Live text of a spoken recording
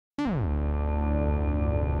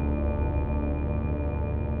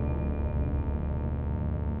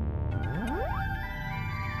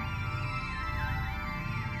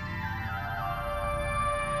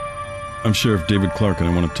I'm Sheriff David Clarke, and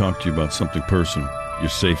I want to talk to you about something personal. Your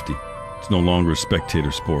safety. It's no longer a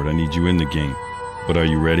spectator sport. I need you in the game. But are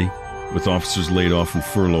you ready? With officers laid off and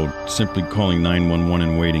furloughed, simply calling 911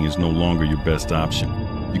 and waiting is no longer your best option.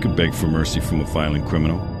 You can beg for mercy from a violent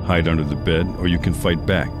criminal, hide under the bed, or you can fight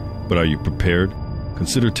back. But are you prepared?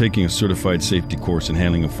 Consider taking a certified safety course in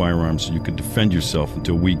handling a firearm so you can defend yourself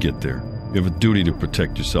until we get there. You have a duty to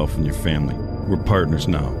protect yourself and your family. We're partners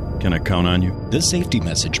now. Can I count on you? This safety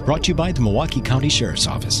message brought to you by the Milwaukee County Sheriff's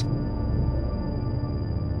Office.